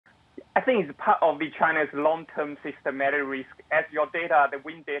I think it's part of China's long-term systematic risk. As your data, the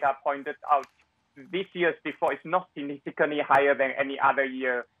wind data pointed out, this year's default is not significantly higher than any other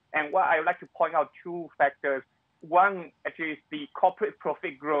year. And what I would like to point out two factors. One, actually, is the corporate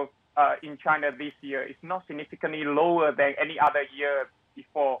profit growth in China this year is not significantly lower than any other year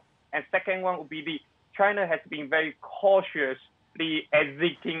before. And second one would be China has been very cautiously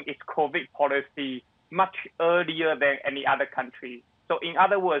exiting its COVID policy much earlier than any other country. So in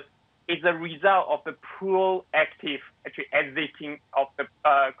other words, it's a result of the proactive actually exiting of the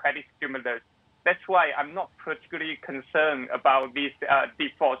credit stimulus. That's why I'm not particularly concerned about these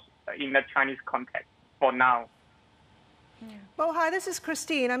defaults in the Chinese context for now. Well, hi, this is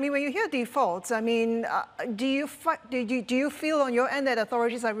Christine. I mean, when you hear defaults, I mean, do you feel on your end that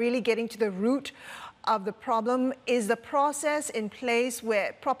authorities are really getting to the root of the problem? Is the process in place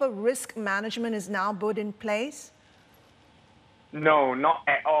where proper risk management is now put in place? No, not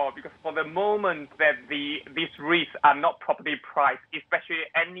at all, because for the moment that these risks are not properly priced, especially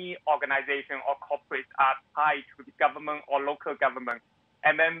any organization or corporates are tied to the government or local government.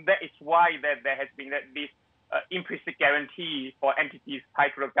 And then that is why that there has been this implicit guarantee for entities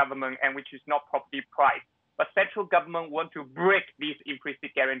tied to the government and which is not properly priced. But central government want to break this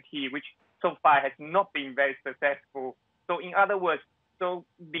implicit guarantee, which so far has not been very successful. So in other words, so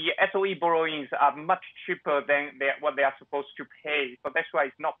the SOE borrowings are much cheaper than what they are supposed to pay. So that's why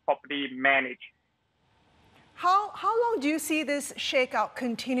it's not properly managed. How long do you see this shakeout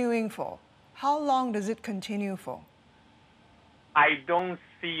continuing for? How long does it continue for? I don't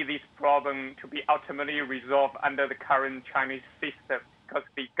see this problem to be ultimately resolved under the current Chinese system, because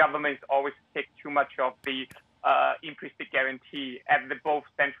the government always take too much of the implicit guarantee at both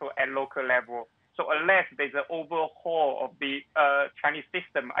central and local level. So unless there's an overhaul of the Chinese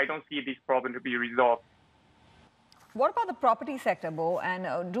system, I don't see this problem to be resolved. What about the property sector, Bo?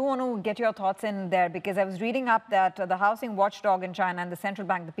 And do want to get your thoughts in there, because I was reading up that the housing watchdog in China and the central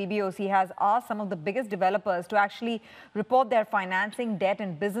bank, the PBOC, has asked some of the biggest developers to actually report their financing, debt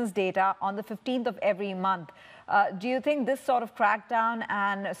and business data on the 15th of every month. Do you think this sort of crackdown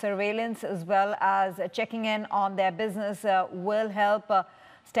and surveillance, as well as checking in on their business, will help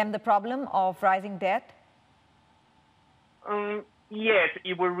stem the problem of rising debt? Yes,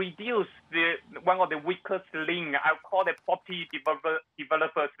 it will reduce one of the weakest link. I call the property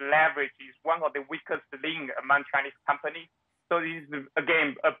developers leverage is one of the weakest link among Chinese companies. So this is,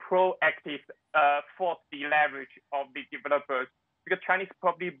 again, a proactive forced deleverage of the developers. Because Chinese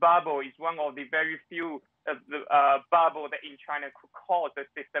property bubble is one of the very few bubble that in China could cause a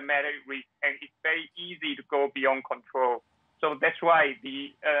systematic risk, and it's very easy to go beyond control. So that's why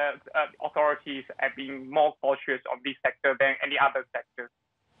the authorities have been more cautious of this sector than any other sector.